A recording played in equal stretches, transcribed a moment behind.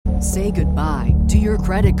Say goodbye to your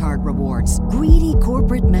credit card rewards. Greedy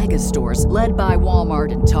corporate mega stores, led by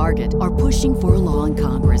Walmart and Target, are pushing for a law in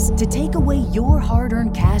Congress to take away your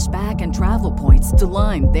hard-earned cash back and travel points to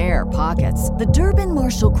line their pockets. The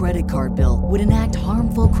Durbin-Marshall credit card bill would enact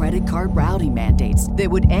harmful credit card routing mandates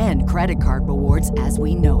that would end credit card rewards as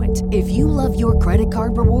we know it. If you love your credit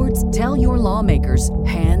card rewards, tell your lawmakers,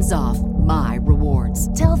 hands off my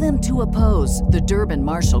rewards. Tell them to oppose the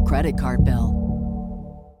Durbin-Marshall credit card bill.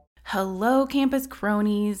 Hello, campus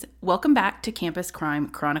cronies. Welcome back to Campus Crime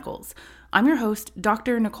Chronicles. I'm your host,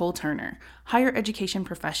 Dr. Nicole Turner, higher education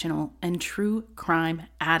professional and true crime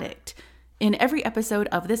addict. In every episode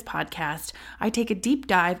of this podcast, I take a deep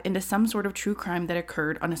dive into some sort of true crime that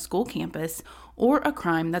occurred on a school campus or a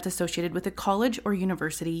crime that's associated with a college or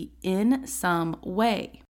university in some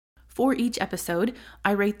way. For each episode,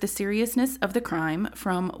 I rate the seriousness of the crime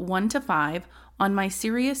from 1 to 5 on my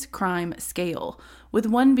serious crime scale, with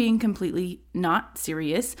 1 being completely not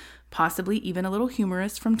serious, possibly even a little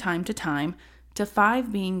humorous from time to time, to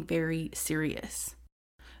 5 being very serious.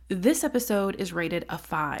 This episode is rated a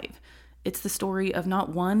 5. It's the story of not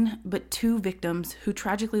 1, but 2 victims who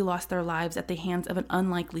tragically lost their lives at the hands of an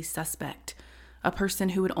unlikely suspect, a person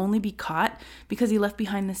who would only be caught because he left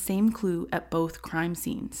behind the same clue at both crime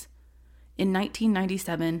scenes. In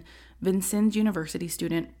 1997, Vincennes University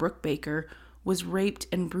student Brooke Baker was raped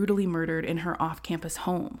and brutally murdered in her off-campus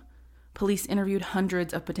home. Police interviewed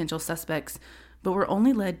hundreds of potential suspects, but were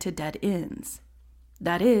only led to dead ends.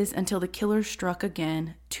 That is, until the killer struck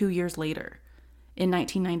again 2 years later. In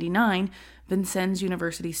 1999, Vincennes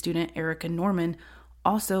University student Erica Norman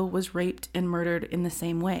also was raped and murdered in the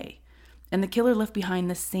same way, and the killer left behind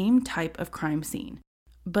the same type of crime scene.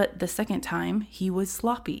 But the second time, he was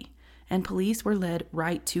sloppy, and police were led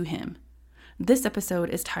right to him. This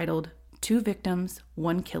episode is titled 2 Victims,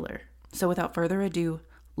 1 Killer. So without further ado,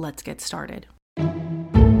 let's get started.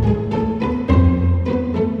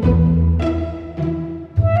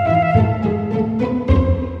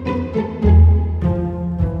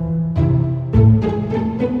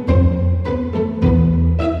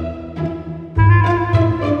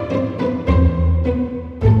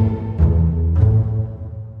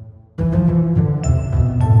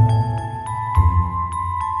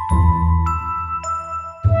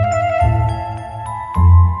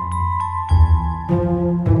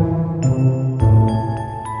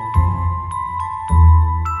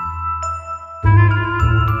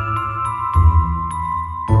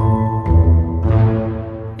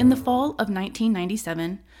 In the fall of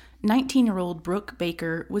 1997, 19-year-old Brooke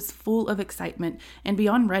Baker was full of excitement and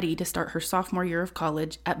beyond ready to start her sophomore year of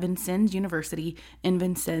college at Vincennes University in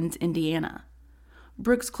Vincennes, Indiana.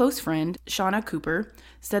 Brooke's close friend, Shauna Cooper,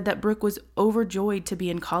 said that Brooke was overjoyed to be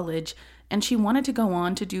in college and she wanted to go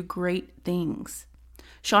on to do great things.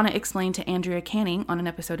 Shauna explained to Andrea Canning on an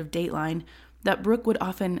episode of Dateline that Brooke would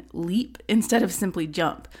often leap instead of simply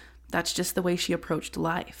jump. That's just the way she approached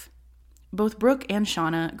life. Both Brooke and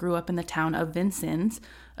Shauna grew up in the town of Vincennes,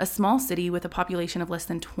 a small city with a population of less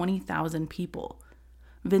than 20,000 people.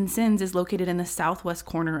 Vincennes is located in the southwest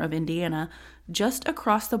corner of Indiana, just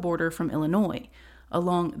across the border from Illinois,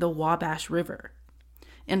 along the Wabash River.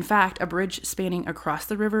 In fact, a bridge spanning across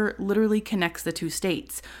the river literally connects the two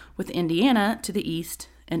states, with Indiana to the east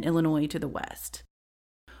and Illinois to the west.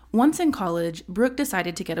 Once in college, Brooke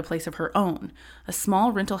decided to get a place of her own, a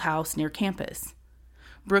small rental house near campus.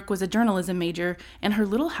 Brooke was a journalism major, and her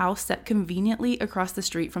little house sat conveniently across the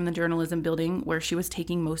street from the journalism building where she was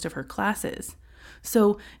taking most of her classes.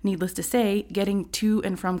 So, needless to say, getting to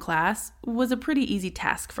and from class was a pretty easy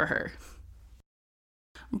task for her.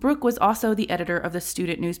 Brooke was also the editor of the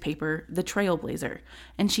student newspaper, The Trailblazer,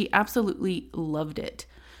 and she absolutely loved it.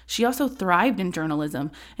 She also thrived in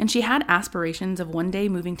journalism, and she had aspirations of one day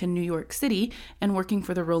moving to New York City and working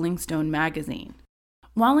for the Rolling Stone magazine.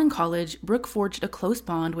 While in college, Brooke forged a close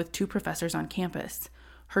bond with 2 professors on campus,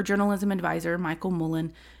 her journalism advisor, Michael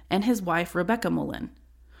Mullen, and his wife, Rebecca Mullen.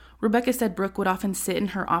 Rebecca said Brooke would often sit in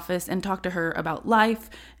her office and talk to her about life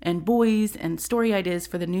and boys and story ideas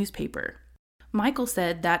for the newspaper. Michael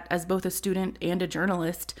said that as both a student and a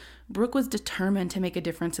journalist, Brooke was determined to make a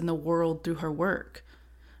difference in the world through her work.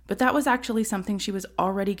 But that was actually something she was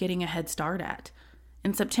already getting a head start at.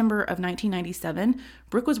 In September of 1997,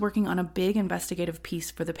 Brooke was working on a big investigative piece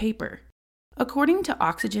for the paper. According to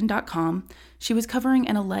Oxygen.com, she was covering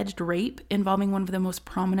an alleged rape involving one of the most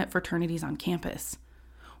prominent fraternities on campus.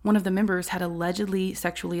 One of the members had allegedly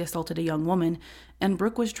sexually assaulted a young woman, and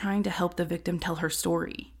Brooke was trying to help the victim tell her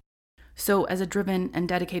story. So, as a driven and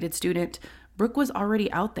dedicated student, Brooke was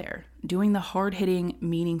already out there, doing the hard-hitting,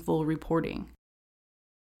 meaningful reporting.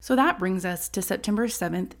 So that brings us to September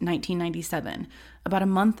 7th, 1997, about a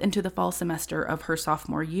month into the fall semester of her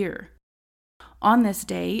sophomore year. On this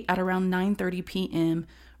day, at around 9:30 p.m.,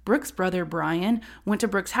 Brooke's brother Brian went to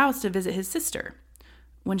Brooke's house to visit his sister.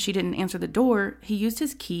 When she didn't answer the door, he used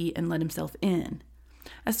his key and let himself in.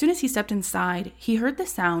 As soon as he stepped inside, he heard the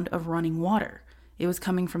sound of running water. It was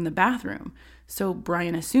coming from the bathroom, so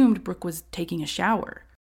Brian assumed Brooke was taking a shower.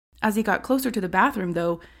 As he got closer to the bathroom,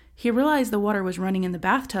 though, he realized the water was running in the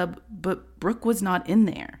bathtub, but Brooke was not in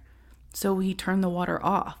there. So he turned the water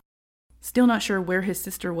off. Still not sure where his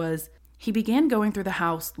sister was, he began going through the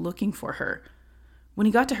house looking for her. When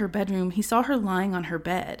he got to her bedroom, he saw her lying on her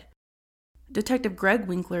bed. Detective Greg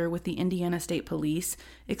Winkler with the Indiana State Police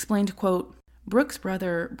explained, quote, Brooke's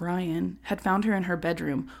brother, Brian, had found her in her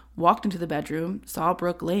bedroom, walked into the bedroom, saw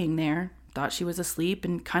Brooke laying there, thought she was asleep,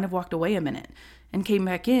 and kind of walked away a minute, and came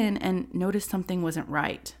back in and noticed something wasn't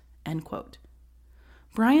right, end quote.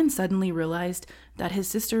 Brian suddenly realized that his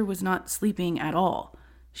sister was not sleeping at all.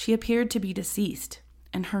 She appeared to be deceased,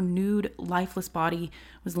 and her nude, lifeless body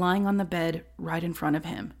was lying on the bed right in front of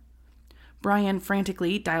him. Brian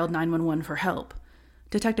frantically dialed 911 for help.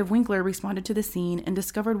 Detective Winkler responded to the scene and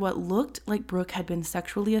discovered what looked like Brooke had been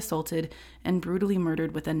sexually assaulted and brutally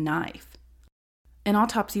murdered with a knife. An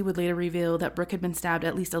autopsy would later reveal that Brooke had been stabbed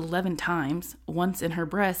at least 11 times, once in her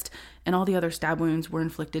breast, and all the other stab wounds were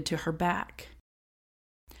inflicted to her back.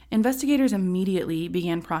 Investigators immediately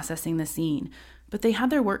began processing the scene, but they had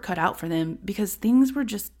their work cut out for them because things were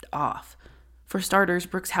just off. For starters,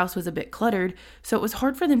 Brooke's house was a bit cluttered, so it was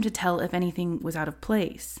hard for them to tell if anything was out of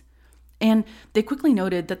place. And they quickly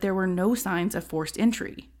noted that there were no signs of forced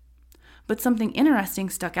entry. But something interesting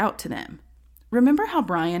stuck out to them. Remember how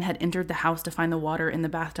Brian had entered the house to find the water in the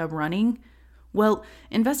bathtub running? Well,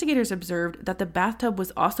 investigators observed that the bathtub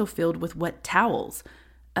was also filled with wet towels,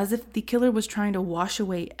 as if the killer was trying to wash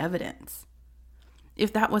away evidence.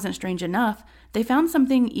 If that wasn't strange enough, they found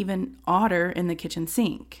something even odder in the kitchen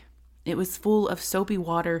sink. It was full of soapy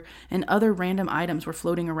water, and other random items were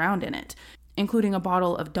floating around in it, including a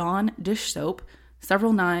bottle of Dawn dish soap,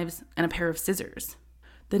 several knives, and a pair of scissors.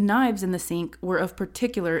 The knives in the sink were of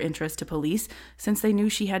particular interest to police since they knew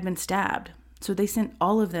she had been stabbed, so they sent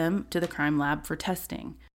all of them to the crime lab for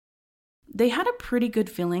testing. They had a pretty good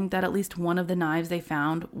feeling that at least one of the knives they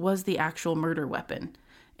found was the actual murder weapon,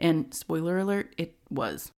 and spoiler alert, it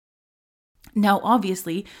was. Now,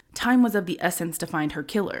 obviously, time was of the essence to find her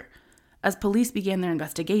killer. As police began their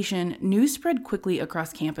investigation, news spread quickly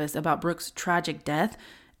across campus about Brooke's tragic death,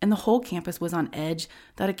 and the whole campus was on edge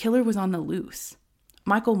that a killer was on the loose.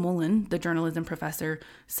 Michael Mullen, the journalism professor,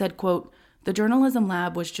 said, quote, the journalism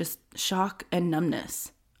lab was just shock and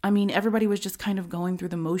numbness. I mean, everybody was just kind of going through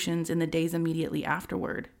the motions in the days immediately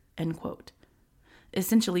afterward, end quote.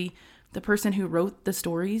 Essentially, the person who wrote the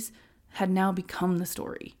stories had now become the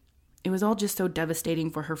story. It was all just so devastating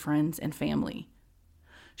for her friends and family.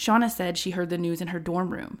 Shauna said she heard the news in her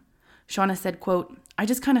dorm room. Shauna said, quote, I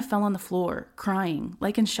just kind of fell on the floor, crying,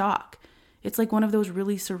 like in shock. It's like one of those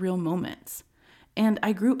really surreal moments. And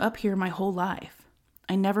I grew up here my whole life.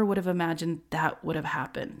 I never would have imagined that would have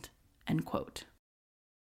happened, end quote.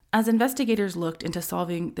 As investigators looked into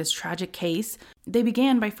solving this tragic case, they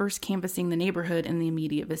began by first canvassing the neighborhood in the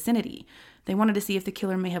immediate vicinity. They wanted to see if the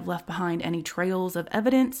killer may have left behind any trails of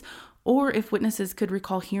evidence or if witnesses could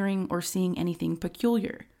recall hearing or seeing anything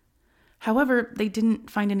peculiar. However, they didn't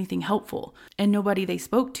find anything helpful, and nobody they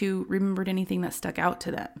spoke to remembered anything that stuck out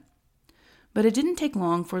to them. But it didn't take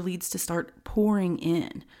long for leads to start pouring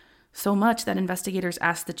in, so much that investigators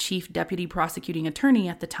asked the chief deputy prosecuting attorney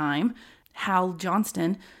at the time, Hal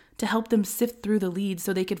Johnston, to help them sift through the leads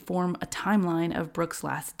so they could form a timeline of Brooke's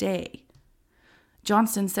last day.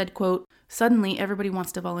 Johnston said, quote, suddenly everybody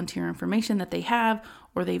wants to volunteer information that they have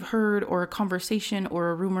or they've heard or a conversation or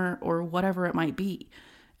a rumor or whatever it might be.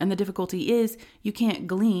 And the difficulty is you can't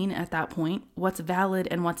glean at that point what's valid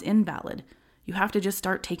and what's invalid. You have to just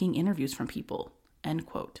start taking interviews from people, end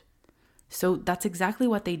quote. So that's exactly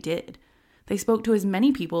what they did. They spoke to as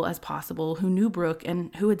many people as possible who knew Brooke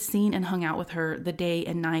and who had seen and hung out with her the day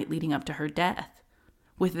and night leading up to her death.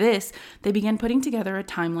 With this, they began putting together a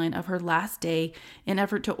timeline of her last day in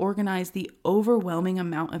effort to organize the overwhelming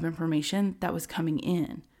amount of information that was coming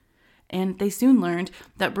in. And they soon learned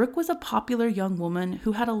that Brooke was a popular young woman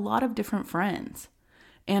who had a lot of different friends.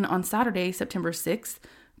 And on Saturday, September 6th,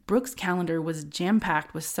 Brooke's calendar was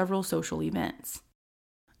jam-packed with several social events.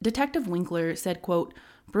 Detective Winkler said, quote,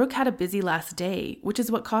 Brooke had a busy last day, which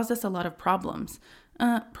is what caused us a lot of problems.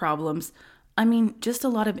 I mean, just a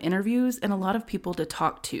lot of interviews and a lot of people to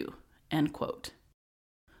talk to, end quote.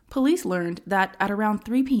 Police learned that at around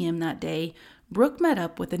 3 p.m. that day, Brooke met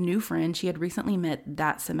up with a new friend she had recently met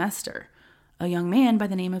that semester, a young man by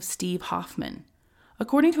the name of Steve Hoffman.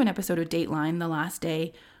 According to an episode of Dateline the last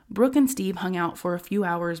day, Brooke and Steve hung out for a few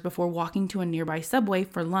hours before walking to a nearby Subway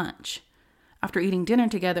for lunch. After eating dinner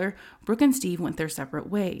together, Brooke and Steve went their separate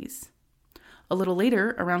ways. A little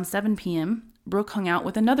later, around 7 p.m., Brooke hung out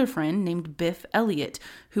with another friend named Biff Elliott,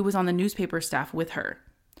 who was on the newspaper staff with her.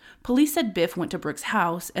 Police said Biff went to Brooke's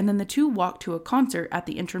house, and then the two walked to a concert at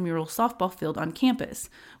the intramural softball field on campus,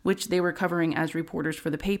 which they were covering as reporters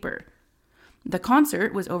for the paper. The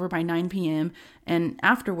concert was over by 9 p.m., and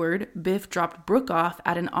afterward, Biff dropped Brooke off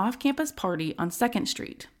at an off-campus party on 2nd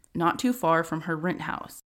Street, not too far from her rent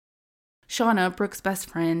house. Shauna, Brooke's best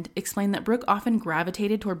friend, explained that Brooke often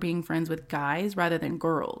gravitated toward being friends with guys rather than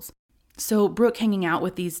girls. So Brooke hanging out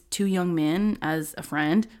with these two young men as a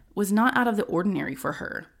friend was not out of the ordinary for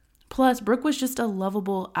her. Plus, Brooke was just a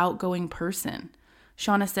lovable, outgoing person.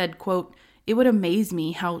 Shauna said, quote, "It would amaze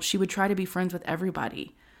me how she would try to be friends with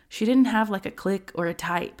everybody. She didn't have like a clique or a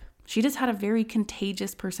type. She just had a very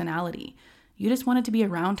contagious personality. You just wanted to be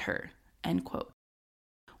around her," end quote.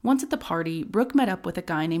 Once at the party, Brooke met up with a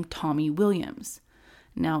guy named Tommy Williams.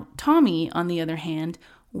 Now, Tommy, on the other hand,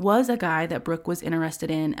 was a guy that Brooke was interested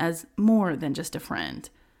in as more than just a friend.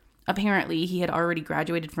 Apparently, he had already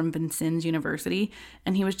graduated from Vincennes University,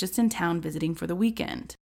 and he was just in town visiting for the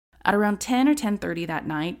weekend. At around 10 or 10:30 that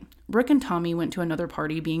night, Brooke and Tommy went to another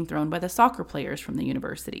party being thrown by the soccer players from the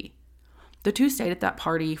university. The two stayed at that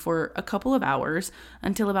party for a couple of hours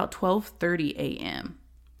until about 12:30 a.m.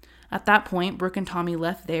 At that point, Brooke and Tommy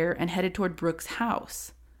left there and headed toward Brooke's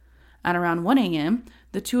house. At around 1 a.m.,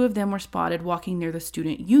 the two of them were spotted walking near the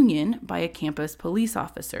student union by a campus police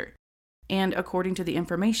officer. And according to the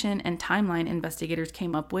information and timeline investigators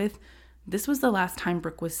came up with, this was the last time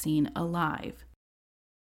Brooke was seen alive.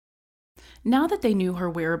 Now that they knew her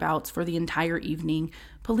whereabouts for the entire evening,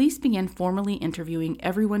 police began formally interviewing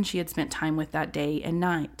everyone she had spent time with that day and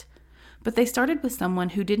night. But they started with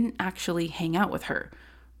someone who didn't actually hang out with her.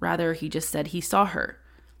 Rather, he just said he saw her.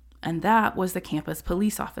 And that was the campus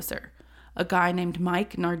police officer, a guy named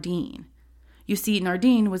Mike Nardine. You see,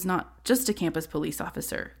 Nardine was not just a campus police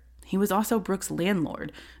officer. He was also Brooke's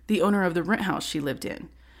landlord, the owner of the rent house she lived in.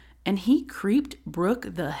 And he creeped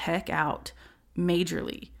Brooke the heck out,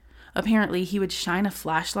 majorly. Apparently, he would shine a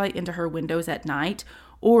flashlight into her windows at night,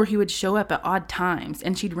 or he would show up at odd times,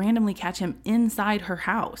 and she'd randomly catch him inside her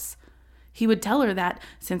house. He would tell her that,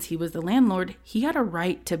 since he was the landlord, he had a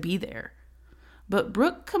right to be there. But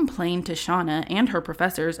Brooke complained to Shauna and her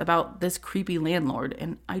professors about this creepy landlord,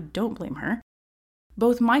 and I don't blame her.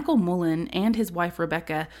 Both Michael Mullen and his wife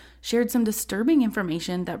Rebecca shared some disturbing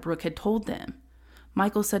information that Brooke had told them.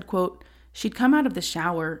 Michael said, quote, "She'd come out of the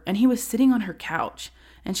shower, and he was sitting on her couch,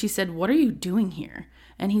 and she said, 'What are you doing here?'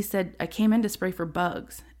 And he said, 'I came in to spray for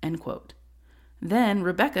bugs,' end quote." Then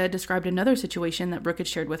Rebecca described another situation that Brooke had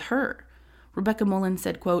shared with her. Rebecca Mullen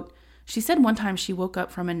said, quote, "She said one time she woke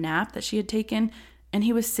up from a nap that she had taken, and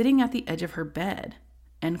he was sitting at the edge of her bed,"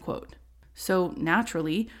 end quote. So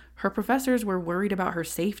naturally, her professors were worried about her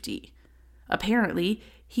safety. Apparently,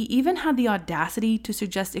 he even had the audacity to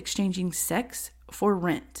suggest exchanging sex for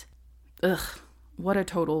rent. Ugh, what a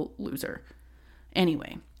total loser.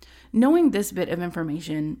 Anyway, knowing this bit of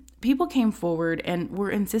information, people came forward and were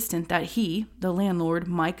insistent that he, the landlord,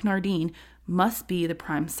 Mike Nardine, must be the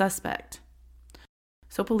prime suspect.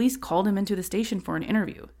 So police called him into the station for an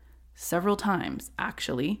interview. Several times,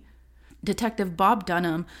 actually. Detective Bob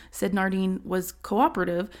Dunham said Nardine was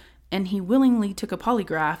cooperative and he willingly took a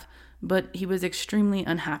polygraph, but he was extremely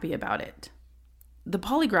unhappy about it. The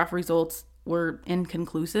polygraph results were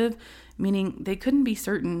inconclusive, meaning they couldn't be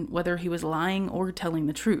certain whether he was lying or telling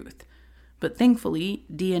the truth. But thankfully,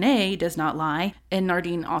 DNA does not lie, and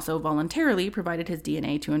Nardine also voluntarily provided his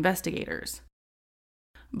DNA to investigators.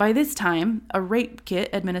 By this time, a rape kit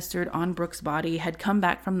administered on Brooke's body had come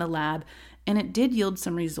back from the lab, and it did yield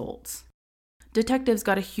some results. Detectives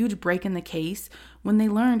got a huge break in the case when they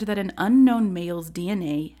learned that an unknown male's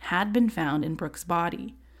DNA had been found in Brooke's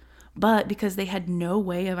body. But because they had no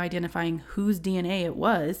way of identifying whose DNA it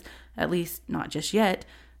was, at least not just yet,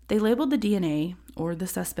 they labeled the DNA, or the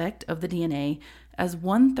suspect of the DNA, as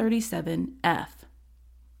 137F.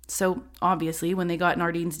 So obviously, when they got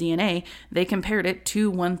Nardine's DNA, they compared it to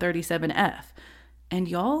 137F. And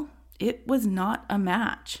y'all, it was not a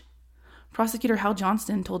match. Prosecutor Hal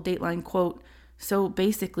Johnston told Dateline, quote, "So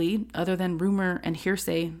basically, other than rumor and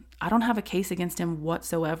hearsay, I don't have a case against him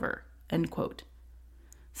whatsoever," end quote.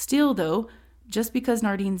 Still, though, just because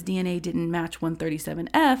Nardine's DNA didn't match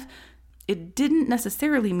 137F, it didn't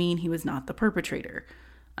necessarily mean he was not the perpetrator.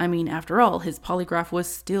 I mean, after all, his polygraph was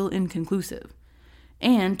still inconclusive.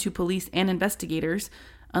 And to police and investigators,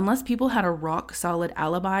 unless people had a rock-solid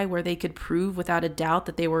alibi where they could prove without a doubt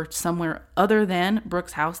that they were somewhere other than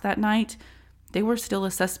Brooke's house that night, they were still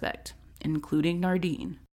a suspect, including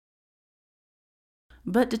Nardine.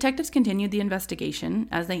 But detectives continued the investigation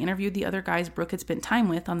as they interviewed the other guys Brooke had spent time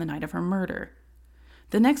with on the night of her murder.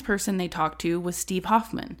 The next person they talked to was Steve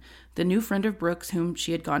Hoffman, the new friend of Brooke's whom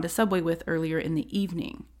she had gone to Subway with earlier in the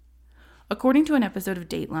evening. According to an episode of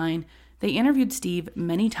Dateline, they interviewed Steve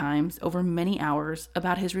many times over many hours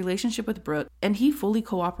about his relationship with Brooke, and he fully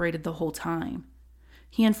cooperated the whole time.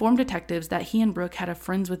 He informed detectives that he and Brooke had a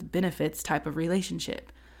friends with benefits type of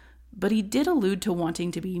relationship, but he did allude to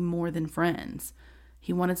wanting to be more than friends.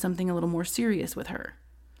 He wanted something a little more serious with her.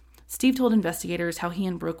 Steve told investigators how he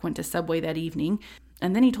and Brooke went to Subway that evening,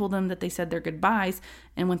 and then he told them that they said their goodbyes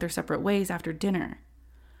and went their separate ways after dinner.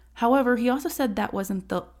 However, he also said that wasn't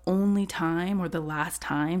the only time or the last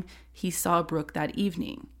time he saw Brooke that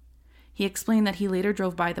evening. He explained that he later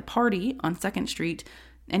drove by the party on 2nd Street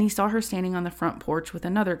and he saw her standing on the front porch with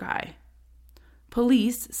another guy.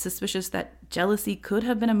 Police, suspicious that jealousy could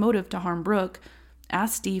have been a motive to harm Brooke,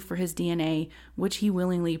 asked Steve for his DNA, which he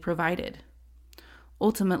willingly provided.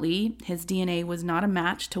 Ultimately, his DNA was not a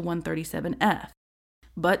match to 137F,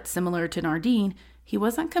 but similar to Nardine, he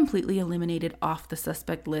wasn't completely eliminated off the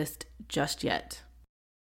suspect list just yet.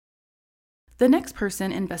 The next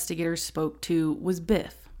person investigators spoke to was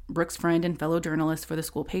Biff, Brooke's friend and fellow journalist for the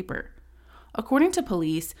school paper. According to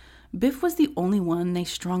police, Biff was the only one they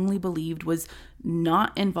strongly believed was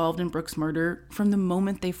not involved in Brooke's murder from the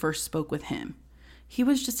moment they first spoke with him. He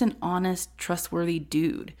was just an honest, trustworthy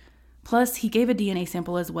dude. Plus, he gave a DNA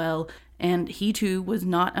sample as well, and he too was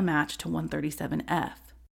not a match to 137F.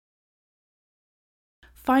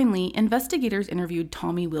 Finally, investigators interviewed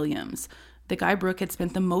Tommy Williams, the guy Brooke had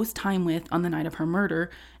spent the most time with on the night of her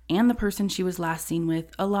murder, and the person she was last seen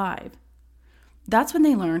with alive. That's when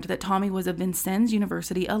they learned that Tommy was a Vincennes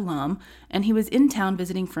University alum, and he was in town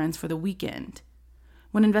visiting friends for the weekend.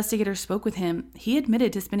 When investigators spoke with him, he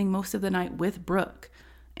admitted to spending most of the night with Brooke,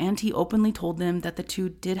 and he openly told them that the two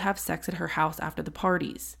did have sex at her house after the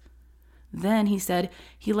parties. Then he said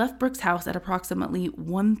he left Brooke's house at approximately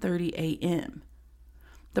 1:30 a.m.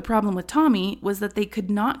 The problem with Tommy was that they could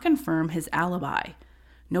not confirm his alibi.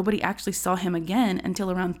 Nobody actually saw him again until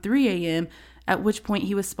around 3 a.m., at which point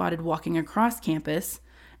he was spotted walking across campus,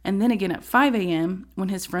 and then again at 5 a.m. when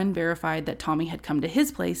his friend verified that Tommy had come to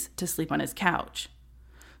his place to sleep on his couch.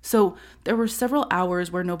 So there were several hours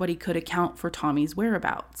where nobody could account for Tommy's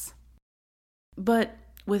whereabouts. But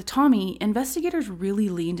with Tommy, investigators really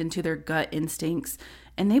leaned into their gut instincts,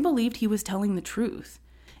 and they believed he was telling the truth.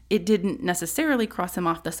 It didn't necessarily cross him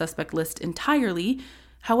off the suspect list entirely.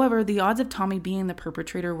 However, the odds of Tommy being the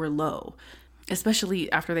perpetrator were low,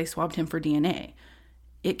 especially after they swabbed him for DNA.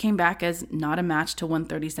 It came back as not a match to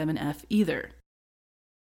 137F either.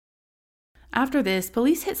 After this,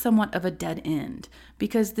 police hit somewhat of a dead end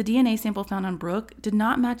because the DNA sample found on Brooke did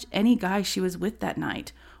not match any guy she was with that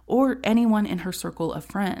night or anyone in her circle of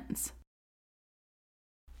friends.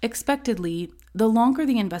 Expectedly, the longer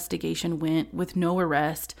the investigation went with no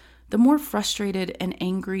arrest, the more frustrated and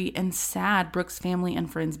angry and sad Brooke's family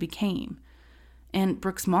and friends became. And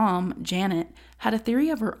Brooke's mom, Janet, had a theory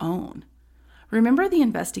of her own. Remember the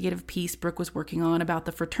investigative piece Brooke was working on about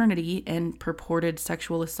the fraternity and purported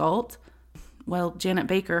sexual assault? Well, Janet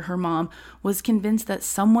Baker, her mom, was convinced that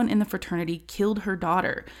someone in the fraternity killed her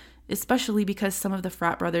daughter, especially because some of the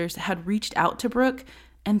frat brothers had reached out to Brooke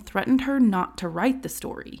and threatened her not to write the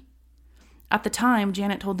story. At the time,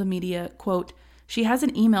 Janet told the media, quote, "She has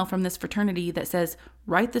an email from this fraternity that says,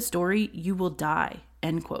 'Write the story, you will die,'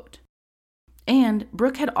 end quote." And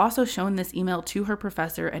Brooke had also shown this email to her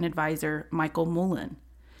professor and advisor, Michael Mullen.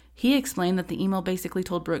 He explained that the email basically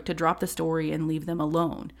told Brooke to drop the story and leave them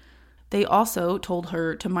alone. They also told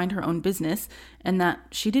her to mind her own business and that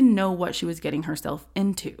she didn't know what she was getting herself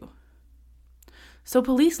into. So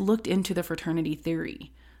police looked into the fraternity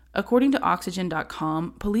theory. According to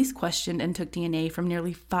Oxygen.com, police questioned and took DNA from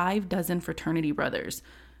nearly 6 fraternity brothers,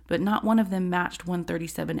 but not one of them matched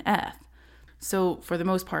 137F. So for the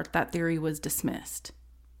most part, that theory was dismissed.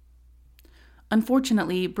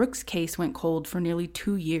 Unfortunately, Brooke's case went cold for nearly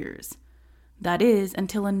 2 years. That is,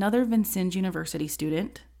 until another Vincennes University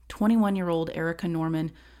student, 21-year-old Erica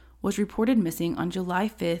Norman, was reported missing on July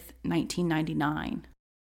 5th, 1999.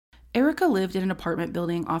 Erica lived in an apartment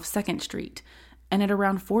building off 2nd Street, and at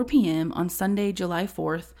around 4 p.m. on Sunday, July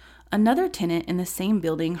 4th, another tenant in the same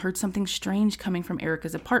building heard something strange coming from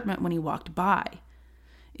Erica's apartment when he walked by.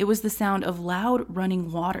 It was the sound of loud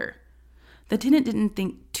running water. The tenant didn't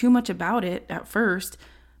think too much about it at first,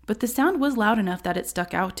 but the sound was loud enough that it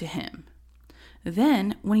stuck out to him.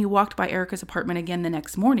 Then, when he walked by Erica's apartment again the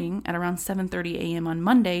next morning at around 7:30 a.m. on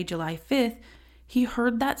Monday, July 5th, he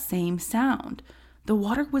heard that same sound. The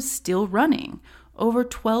water was still running, over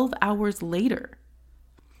 12 hours later.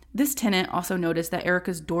 This tenant also noticed that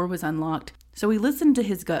Erica's door was unlocked, so he listened to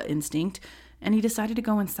his gut instinct and he decided to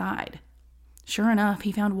go inside. Sure enough,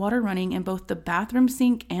 he found water running in both the bathroom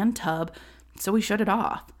sink and tub, so he shut it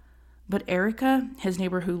off. But Erica, his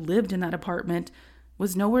neighbor who lived in that apartment,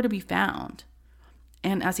 was nowhere to be found.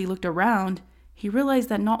 And as he looked around, he realized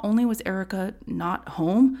that not only was Erica not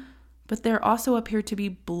home, but there also appeared to be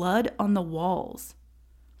blood on the walls.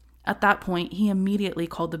 At that point, he immediately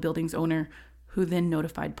called the building's owner, who then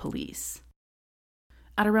notified police.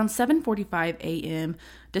 At around 7:45 a.m.,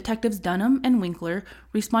 Detectives Dunham and Winkler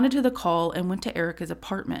responded to the call and went to Erica's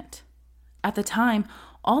apartment. At the time,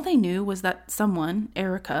 all they knew was that someone,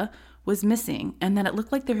 Erica, was missing and that it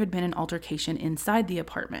looked like there had been an altercation inside the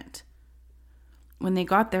apartment. When they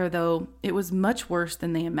got there, though, it was much worse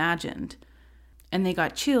than they imagined, and they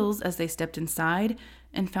got chills as they stepped inside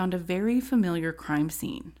and found a very familiar crime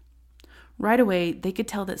scene. Right away, they could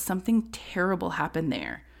tell that something terrible happened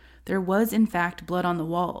there. There was, in fact, blood on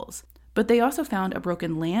the walls, but they also found a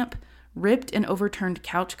broken lamp, ripped and overturned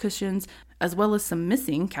couch cushions, as well as some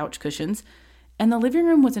missing couch cushions, and the living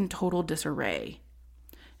room was in total disarray.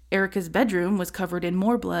 Erica's bedroom was covered in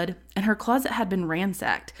more blood, and her closet had been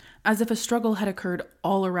ransacked, as if a struggle had occurred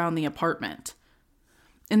all around the apartment.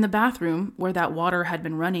 In the bathroom, where that water had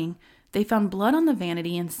been running, they found blood on the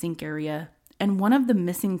vanity and sink area, and one of the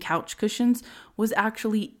missing couch cushions was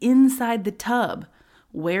actually inside the tub,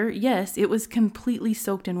 where, yes, it was completely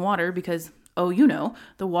soaked in water because,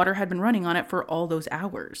 the water had been running on it for all those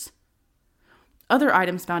hours. Other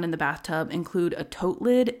items found in the bathtub include a tote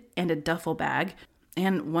lid and a duffel bag,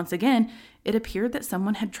 and once again, it appeared that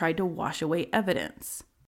someone had tried to wash away evidence.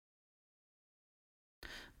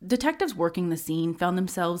 Detectives working the scene found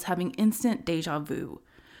themselves having instant deja vu.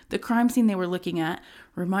 The crime scene they were looking at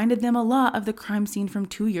reminded them a lot of the crime scene from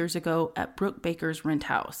 2 years ago at Brooke Baker's rent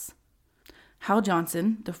house. Hal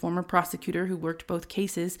Johnson, the former prosecutor who worked both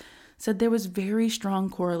cases, said there was very strong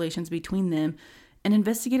correlations between them, and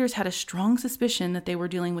investigators had a strong suspicion that they were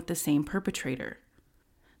dealing with the same perpetrator.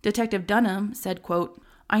 Detective Dunham said, quote,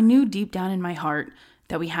 "I knew deep down in my heart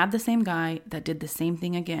that we had the same guy that did the same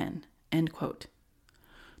thing again," end quote.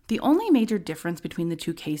 The only major difference between the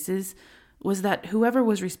two cases was that whoever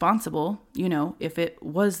was responsible, if it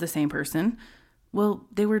was the same person, well,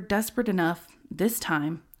 they were desperate enough, this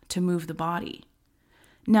time, to move the body.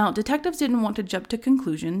 Now, detectives didn't want to jump to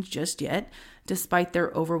conclusions just yet, despite their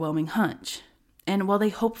overwhelming hunch. And while they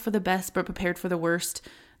hoped for the best but prepared for the worst,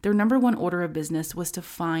 their number one order of business was to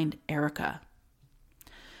find Erica.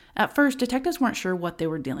 At first, detectives weren't sure what they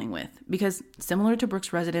were dealing with, because similar to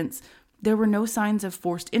Brooke's residence, there were no signs of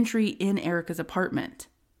forced entry in Erica's apartment.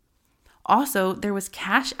 Also, there was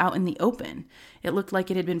cash out in the open. It looked like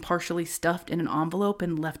it had been partially stuffed in an envelope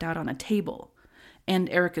and left out on a table. And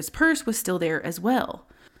Erica's purse was still there as well.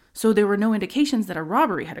 So there were no indications that a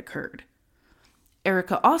robbery had occurred.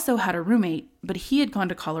 Erica also had a roommate, but he had gone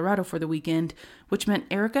to Colorado for the weekend, which meant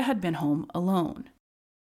Erica had been home alone.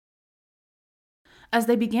 As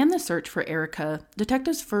they began the search for Erica,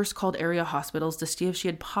 detectives first called area hospitals to see if she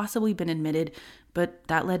had possibly been admitted, but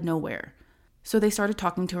that led nowhere. So they started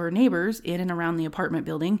talking to her neighbors in and around the apartment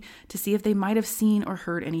building to see if they might have seen or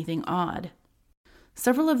heard anything odd.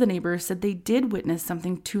 Several of the neighbors said they did witness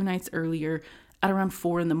something 2 nights earlier at around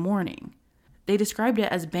 4 a.m. They described it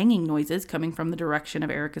as banging noises coming from the direction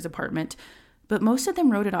of Erica's apartment, but most of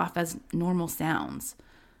them wrote it off as normal sounds,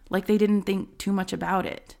 like they didn't think too much about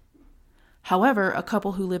it. However, a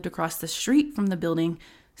couple who lived across the street from the building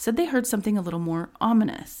said they heard something a little more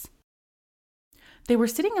ominous. They were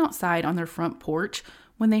sitting outside on their front porch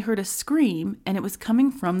when they heard a scream, and it was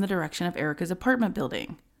coming from the direction of Erica's apartment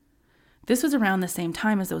building. This was around the same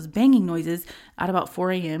time as those banging noises at about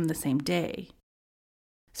 4 a.m. the same day.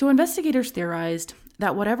 So investigators theorized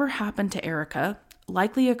that whatever happened to Erica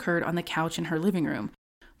likely occurred on the couch in her living room,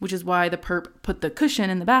 which is why the perp put the cushion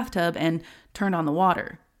in the bathtub and turned on the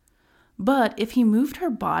water. But if he moved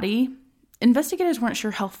her body, investigators weren't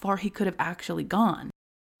sure how far he could have actually gone.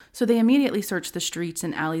 So they immediately searched the streets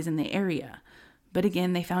and alleys in the area, but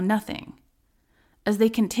again they found nothing. As they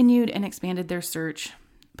continued and expanded their search,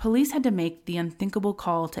 police had to make the unthinkable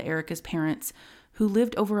call to Erica's parents, who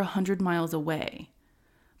lived over 100 miles away.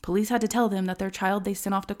 Police had to tell them that their child they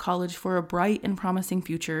sent off to college for a bright and promising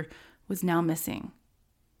future was now missing.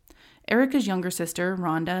 Erica's younger sister,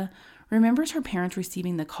 Rhonda, remembers her parents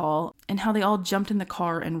receiving the call and how they all jumped in the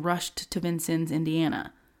car and rushed to Vincennes,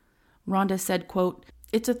 Indiana. Rhonda said, quote,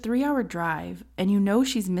 "It's a 3-hour drive and you know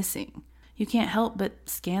she's missing. You can't help but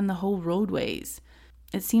scan the whole roadways.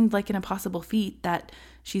 It seemed like an impossible feat that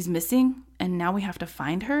she's missing and now we have to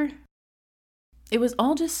find her." It was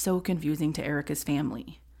all just so confusing to Erica's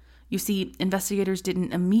family. You see, investigators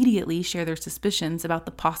didn't immediately share their suspicions about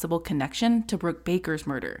the possible connection to Brooke Baker's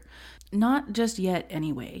murder. Not just yet,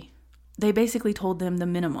 anyway. They basically told them the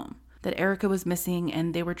minimum, that Erica was missing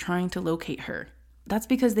and they were trying to locate her. That's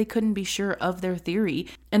because they couldn't be sure of their theory,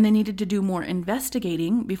 and they needed to do more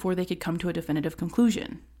investigating before they could come to a definitive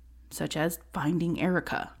conclusion, such as finding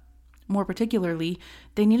Erica. More particularly,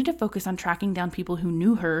 they needed to focus on tracking down people who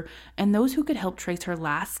knew her and those who could help trace her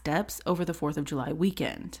last steps over the 4th of July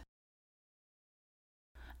weekend.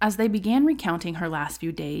 As they began recounting her last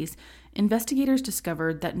few days, investigators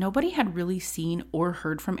discovered that nobody had really seen or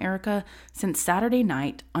heard from Erica since Saturday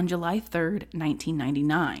night on July 3rd,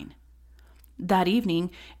 1999. That evening,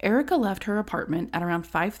 Erica left her apartment at around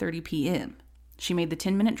 5:30 p.m. She made the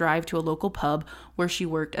 10-minute drive to a local pub where she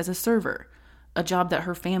worked as a server, a job that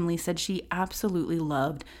her family said she absolutely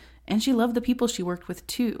loved, and she loved the people she worked with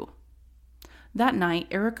too. That night,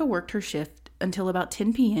 Erica worked her shift until about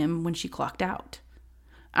 10 p.m. when she clocked out.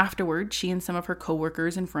 Afterward, she and some of her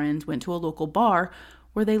coworkers and friends went to a local bar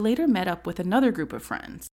where they later met up with another group of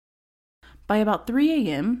friends. By about 3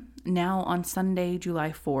 a.m., now on Sunday,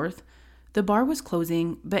 July 4th, the bar was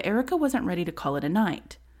closing, but Erica wasn't ready to call it a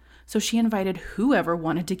night. So she invited whoever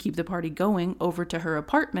wanted to keep the party going over to her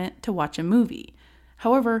apartment to watch a movie.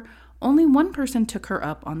 However, only one person took her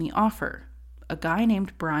up on the offer, a guy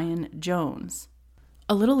named Brian Jones.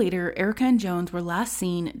 A little later, Erica and Jones were last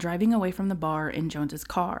seen driving away from the bar in Jones's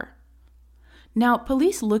car. Now,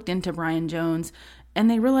 police looked into Brian Jones, and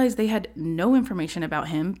they realized they had no information about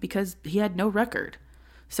him because he had no record.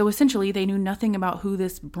 So essentially, they knew nothing about who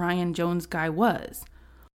this Brian Jones guy was.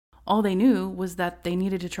 All they knew was that they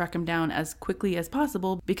needed to track him down as quickly as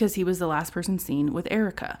possible because he was the last person seen with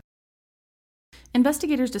Erica.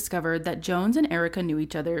 Investigators discovered that Jones and Erica knew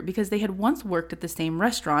each other because they had once worked at the same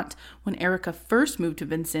restaurant when Erica first moved to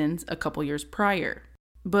Vincennes a couple years prior.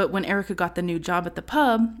 But when Erica got the new job at the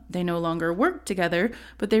pub, they no longer worked together,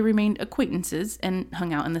 but they remained acquaintances and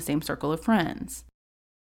hung out in the same circle of friends.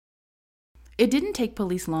 It didn't take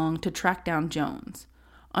police long to track down Jones.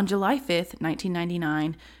 On July 5th,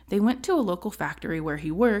 1999, they went to a local factory where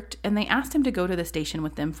he worked and they asked him to go to the station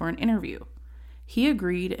with them for an interview. He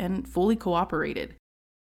agreed and fully cooperated.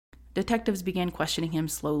 Detectives began questioning him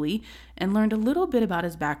slowly and learned a little bit about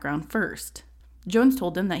his background first. Jones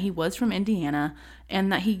told them that he was from Indiana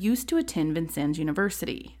and that he used to attend Vincennes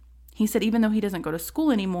University. He said even though he doesn't go to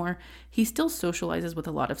school anymore, he still socializes with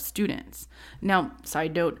a lot of students. Now,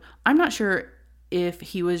 side note, I'm not sure if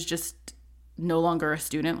he was just no longer a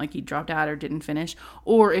student, like he dropped out or didn't finish,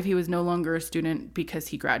 or if he was no longer a student because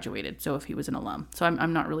he graduated, so if he was an alum. So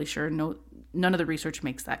I'm not really sure. None of the research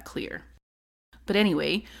makes that clear. But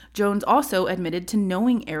anyway, Jones also admitted to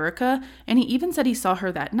knowing Erica, and he even said he saw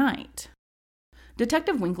her that night.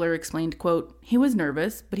 Detective Winkler explained, quote, "He was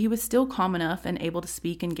nervous, but he was still calm enough and able to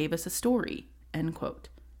speak and gave us a story," end quote.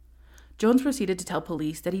 Jones proceeded to tell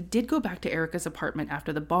police that he did go back to Erica's apartment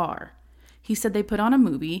after the bar. He said they put on a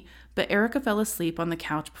movie, but Erica fell asleep on the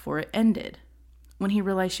couch before it ended. When he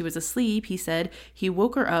realized she was asleep, he said he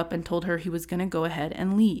woke her up and told her he was going to go ahead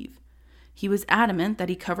and leave. He was adamant that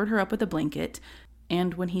he covered her up with a blanket,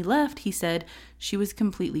 and when he left, he said she was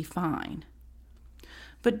completely fine.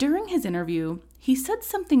 But during his interview, he said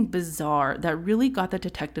something bizarre that really got the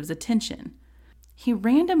detectives' attention. He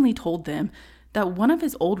randomly told them that one of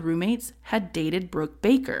his old roommates had dated Brooke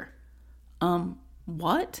Baker.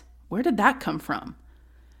 What? Where did that come from?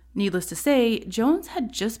 Needless to say, Jones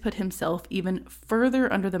had just put himself even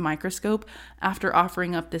further under the microscope after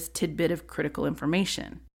offering up this tidbit of critical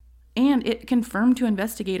information. And it confirmed to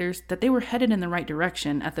investigators that they were headed in the right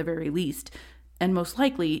direction at the very least, and most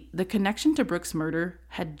likely, the connection to Brooke's murder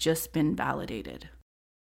had just been validated.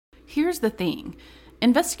 Here's the thing.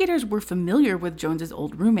 Investigators were familiar with Jones's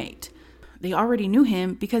old roommate. They already knew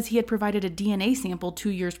him because he had provided a DNA sample 2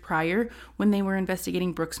 years prior when they were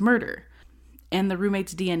investigating Brooke's murder. And the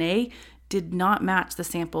roommate's DNA did not match the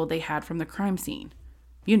sample they had from the crime scene.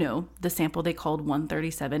 You know, the sample they called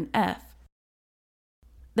 137F.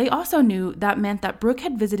 They also knew that meant that Brooke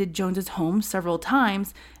had visited Jones's home several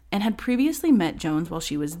times and had previously met Jones while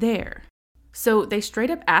she was there. So they straight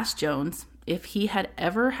up asked Jones if he had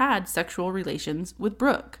ever had sexual relations with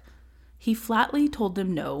Brooke. He flatly told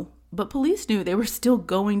them no, but police knew they were still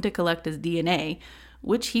going to collect his DNA,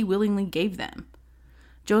 which he willingly gave them.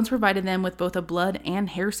 Jones provided them with both a blood and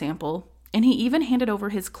hair sample, And he even handed over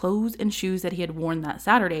his clothes and shoes that he had worn that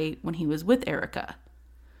Saturday when he was with Erica.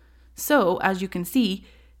 So, as you can see,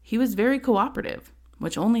 he was very cooperative,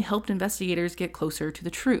 which only helped investigators get closer to the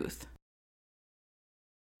truth.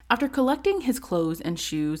 After collecting his clothes and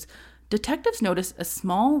shoes, detectives noticed a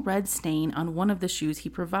small red stain on one of the shoes he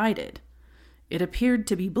provided. It appeared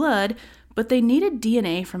to be blood, but they needed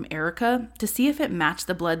DNA from Erica to see if it matched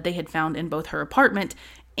the blood they had found in both her apartment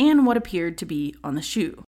and what appeared to be on the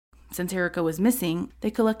shoe. Since Erica was missing, they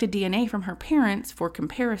collected DNA from her parents for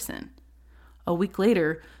comparison. A week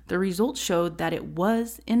later, the results showed that it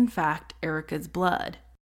was, in fact, Erica's blood.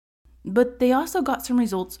 But they also got some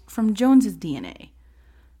results from Jones's DNA.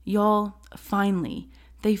 Y'all, finally,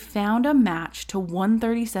 they found a match to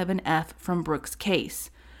 137F from Brooke's case,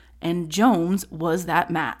 and Jones was that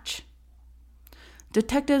match.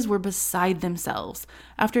 Detectives were beside themselves.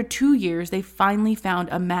 After 2 years, they finally found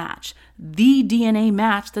a match, the DNA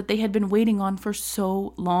match that they had been waiting on for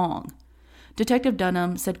so long. Detective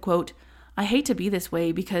Dunham said, quote, "I hate to be this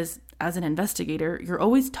way because, as an investigator, you're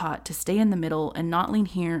always taught to stay in the middle and not lean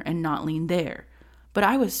here and not lean there. But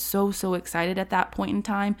I was so excited at that point in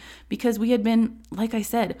time because we had been, like I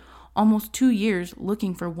said, almost 2 years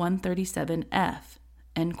looking for 137F,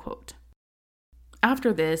 end quote."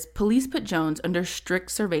 After this, police put Jones under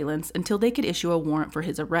strict surveillance until they could issue a warrant for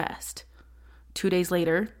his arrest. 2 days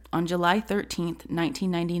later, on July 13th,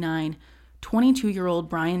 1999, 22-year-old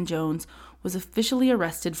Brian Jones was officially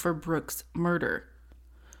arrested for Brooke's murder.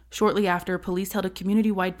 Shortly after, police held a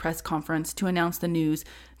community-wide press conference to announce the news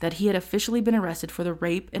that he had officially been arrested for the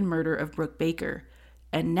rape and murder of Brooke Baker,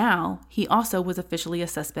 and now he also was officially a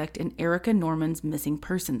suspect in Erica Norman's missing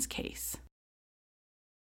persons case.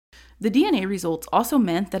 The DNA results also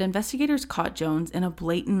meant that investigators caught Jones in a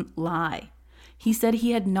blatant lie. He said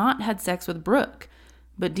he had not had sex with Brooke,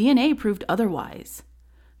 but DNA proved otherwise.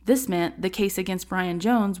 This meant the case against Brian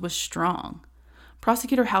Jones was strong.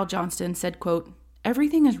 Prosecutor Hal Johnston said, quote,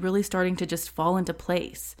 "Everything is really starting to just fall into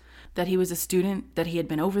place. That he was a student, that he had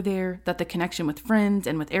been over there, that the connection with friends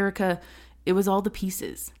and with Erica, it was all the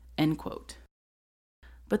pieces," end quote.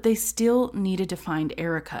 But they still needed to find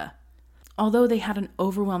Erica. Although they had an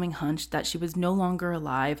overwhelming hunch that she was no longer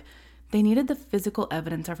alive, they needed the physical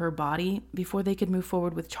evidence of her body before they could move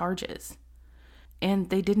forward with charges. And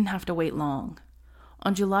they didn't have to wait long.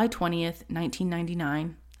 On July 20th,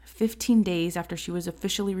 1999, 15 days after she was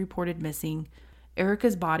officially reported missing,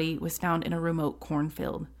 Erica's body was found in a remote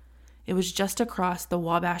cornfield. It was just across the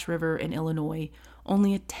Wabash River in Illinois,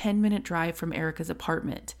 only a 10-minute drive from Erica's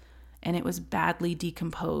apartment, and it was badly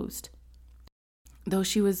decomposed. Though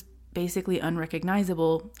she was basically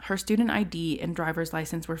unrecognizable, her student ID and driver's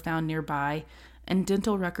license were found nearby, and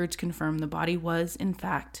dental records confirmed the body was, in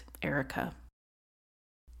fact, Erica.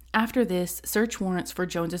 After this, search warrants for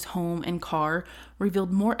Jones's home and car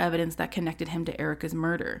revealed more evidence that connected him to Erica's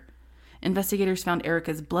murder. Investigators found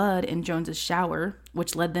Erica's blood in Jones's shower,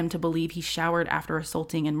 which led them to believe he showered after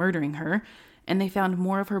assaulting and murdering her, and they found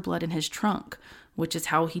more of her blood in his trunk, which is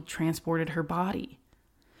how he transported her body.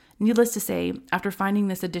 Needless to say, after finding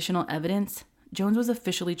this additional evidence, Jones was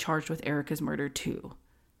officially charged with Erica's murder too.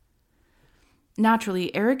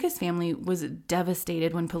 Naturally, Erica's family was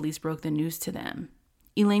devastated when police broke the news to them.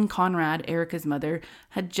 Elaine Conrad, Erica's mother,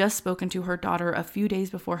 had just spoken to her daughter a few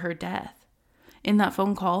days before her death. In that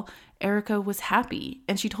phone call, Erica was happy,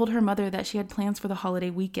 and she told her mother that she had plans for the holiday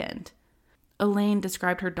weekend. Elaine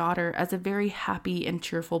described her daughter as a very happy and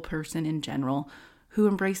cheerful person in general, who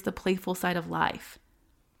embraced the playful side of life.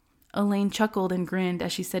 Elaine chuckled and grinned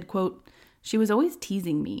as she said, quote, "She was always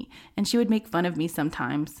teasing me, and she would make fun of me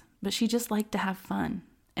sometimes, but she just liked to have fun,"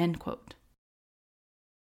 end quote.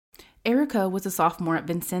 Erica was a sophomore at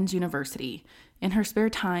Vincennes University. In her spare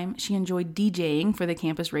time, she enjoyed DJing for the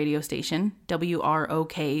campus radio station,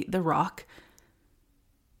 WROK The Rock.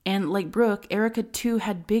 And like Brooke, Erica too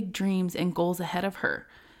had big dreams and goals ahead of her,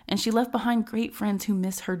 and she left behind great friends who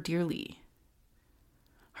miss her dearly.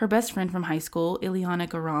 Her best friend from high school, Ileana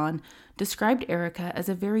Garan, described Erica as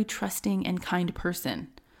a very trusting and kind person,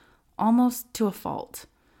 almost to a fault.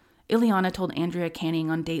 Ileana told Andrea Canning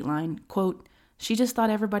on Dateline, quote, "She just thought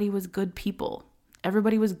everybody was good people.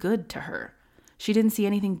 Everybody was good to her. She didn't see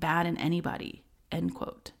anything bad in anybody," end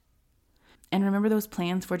quote. And remember those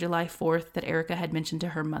plans for July 4th that Erica had mentioned to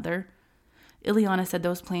her mother? Ileana said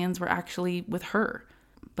those plans were actually with her,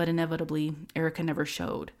 but inevitably, Erica never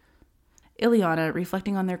showed. Ileana,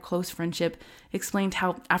 reflecting on their close friendship, explained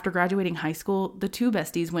how after graduating high school, the two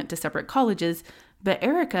besties went to separate colleges, but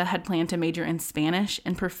Erica had planned to major in Spanish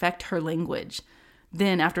and perfect her language.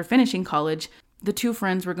 Then, after finishing college, the two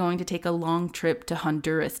friends were going to take a long trip to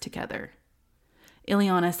Honduras together.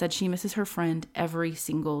 Ileana said she misses her friend every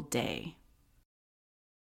single day.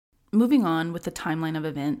 Moving on with the timeline of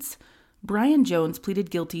events, Brian Jones pleaded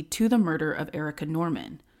guilty to the murder of Erica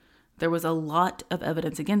Norman. There was a lot of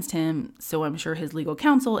evidence against him, so I'm sure his legal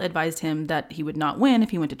counsel advised him that he would not win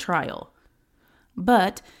if he went to trial.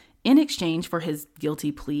 But in exchange for his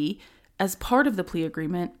guilty plea, as part of the plea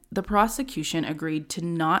agreement, the prosecution agreed to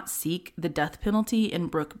not seek the death penalty in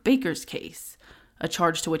Brooke Baker's case, a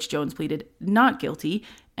charge to which Jones pleaded not guilty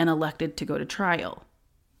and elected to go to trial.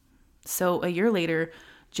 So a year later,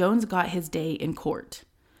 Jones got his day in court.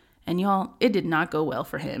 And y'all, it did not go well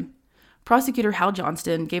for him. Prosecutor Hal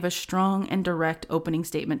Johnston gave a strong and direct opening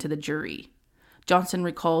statement to the jury. Johnston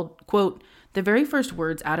recalled, quote, "The very first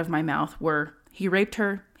words out of my mouth were, he raped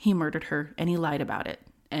her, he murdered her, and he lied about it,"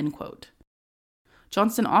 end quote.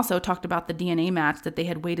 Johnston also talked about the DNA match that they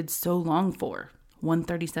had waited so long for,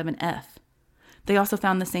 137F. They also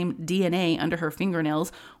found the same DNA under her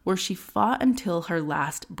fingernails where she fought until her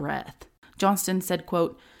last breath. Johnston said,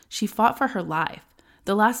 quote, "She fought for her life.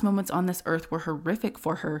 The last moments on this earth were horrific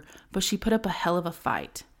for her, but she put up a hell of a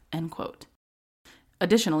fight," end quote.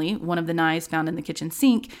 Additionally, one of the knives found in the kitchen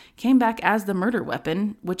sink came back as the murder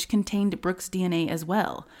weapon, which contained Brooke's DNA as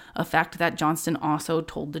well, a fact that Johnston also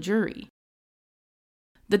told the jury.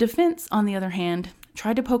 The defense, on the other hand,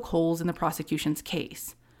 tried to poke holes in the prosecution's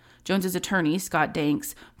case. Jones's attorney, Scott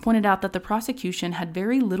Danks, pointed out that the prosecution had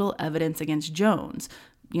very little evidence against Jones,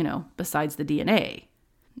 besides the DNA.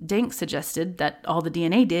 Danks suggested that all the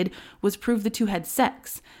DNA did was prove the two had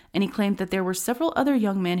sex, and he claimed that there were several other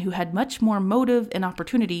young men who had much more motive and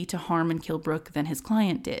opportunity to harm and kill Brooke than his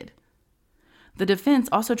client did. The defense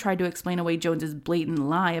also tried to explain away Jones's blatant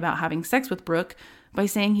lie about having sex with Brooke by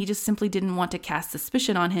saying he just simply didn't want to cast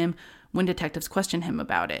suspicion on him when detectives questioned him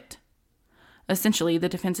about it. Essentially, the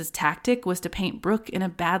defense's tactic was to paint Brooke in a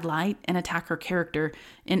bad light and attack her character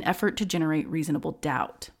in effort to generate reasonable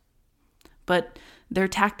doubt. But their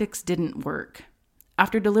tactics didn't work.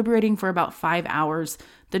 After deliberating for about 5 hours,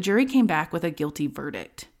 the jury came back with a guilty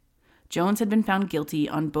verdict. Jones had been found guilty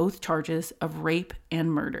on both charges of rape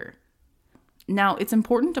and murder. Now, it's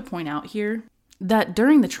important to point out here that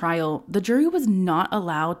during the trial, the jury was not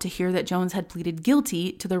allowed to hear that Jones had pleaded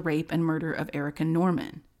guilty to the rape and murder of Erica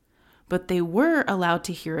Norman. But they were allowed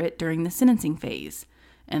to hear it during the sentencing phase,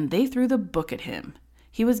 and they threw the book at him.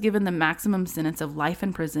 He was given the maximum sentence of life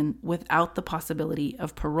in prison without the possibility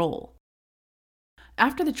of parole.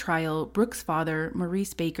 After the trial, Brooke's father,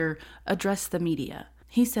 Maurice Baker, addressed the media.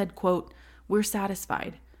 He said, quote, "We're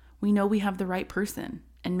satisfied. We know we have the right person,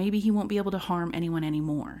 and maybe he won't be able to harm anyone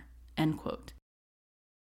anymore," end quote.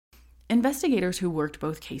 Investigators who worked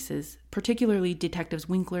both cases, particularly Detectives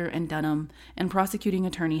Winkler and Dunham and prosecuting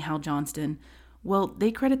attorney Hal Johnston,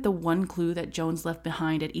 they credit the one clue that Jones left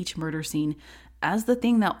behind at each murder scene as the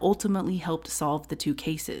thing that ultimately helped solve the two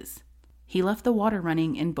cases. He left the water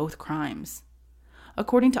running in both crimes.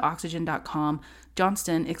 According to Oxygen.com,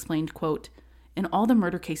 Johnston explained, quote, "In all the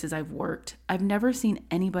murder cases I've worked, I've never seen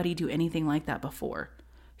anybody do anything like that before.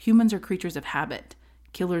 Humans are creatures of habit.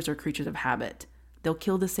 Killers are creatures of habit. They'll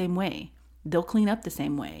kill the same way. They'll clean up the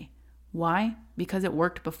same way. Why? Because it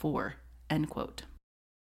worked before," end quote.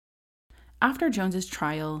 After Jones's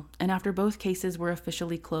trial, and after both cases were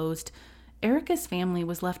officially closed, Erica's family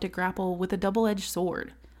was left to grapple with a double-edged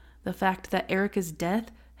sword, the fact that Erica's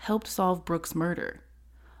death helped solve Brooke's murder.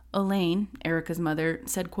 Elaine, Erica's mother,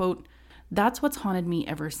 said, quote, "That's what's haunted me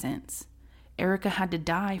ever since. Erica had to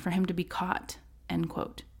die for him to be caught," end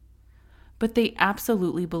quote. But they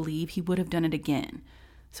absolutely believe he would have done it again,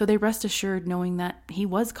 so they rest assured knowing that he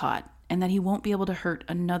was caught and that he won't be able to hurt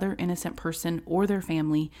another innocent person or their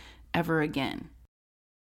family ever again.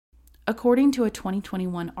 According to a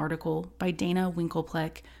 2021 article by Dana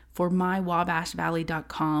Winklepleck for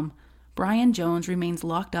mywabashvalley.com, Brian Jones remains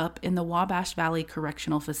locked up in the Wabash Valley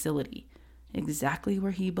Correctional Facility, exactly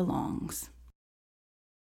where he belongs.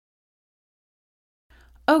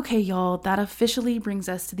 Okay, y'all, that officially brings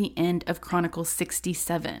us to the end of Chronicle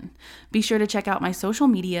 67. Be sure to check out my social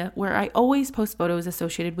media where I always post photos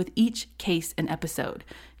associated with each case and episode.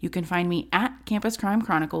 You can find me at Campus Crime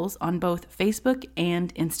Chronicles on both Facebook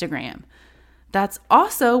and Instagram. That's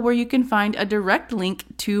also where you can find a direct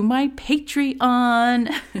link to my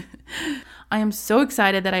Patreon. I am so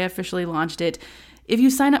excited that I officially launched it. If you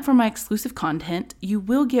sign up for my exclusive content, you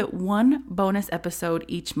will get one bonus episode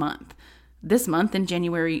each month. This month, in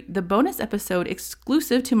January, the bonus episode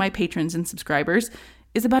exclusive to my patrons and subscribers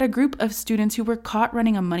is about a group of students who were caught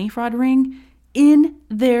running a money fraud ring in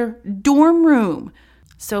their dorm room.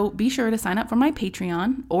 So be sure to sign up for my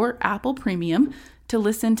Patreon or Apple Premium to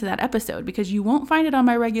listen to that episode because you won't find it on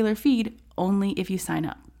my regular feed, only if you sign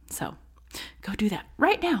up. So go do that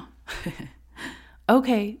right now.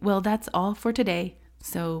 Okay, well, that's all for today.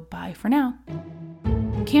 So bye for now.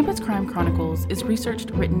 Campus Crime Chronicles is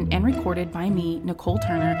researched, written, and recorded by me, Nicole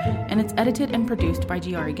Turner, and it's edited and produced by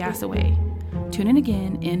Giari Gassaway. Tune in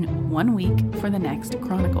again in 1 week for the next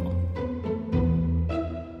Chronicle.